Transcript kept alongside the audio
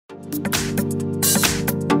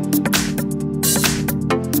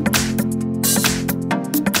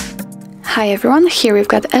Hi everyone, here we've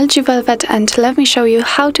got LG Velvet, and let me show you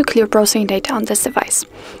how to clear browsing data on this device.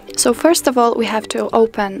 So first of all, we have to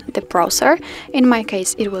open the browser. In my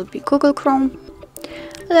case, it will be Google Chrome.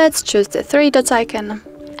 Let's choose the three dots icon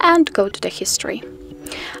and go to the history.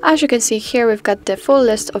 As you can see here, we've got the full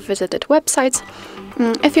list of visited websites.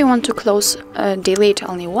 If you want to close, delete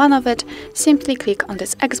only one of it, simply click on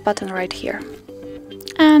this X button right here.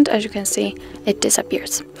 And as you can see, it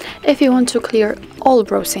disappears. If you want to clear all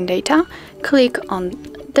browsing data, click on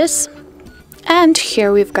this. And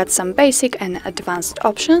here we've got some basic and advanced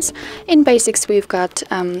options. In basics, we've got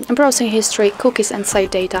browsing history, cookies and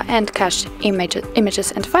site data, and cached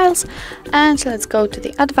images and files. And let's go to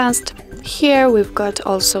the advanced. Here we've got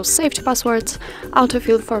also saved passwords,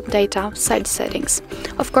 autofill form data, site settings.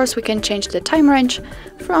 Of course, we can change the time range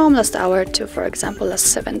from last hour to, for example, last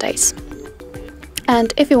 7 days.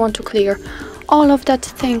 And if you want to clear all of that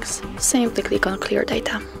things, simply click on clear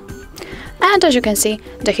data. And as you can see,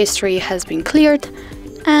 the history has been cleared,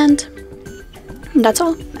 and that's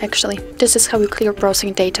all actually. This is how you clear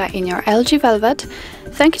browsing data in your LG Velvet.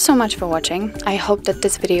 Thank you so much for watching. I hope that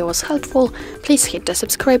this video was helpful. Please hit the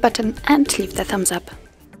subscribe button and leave the thumbs up.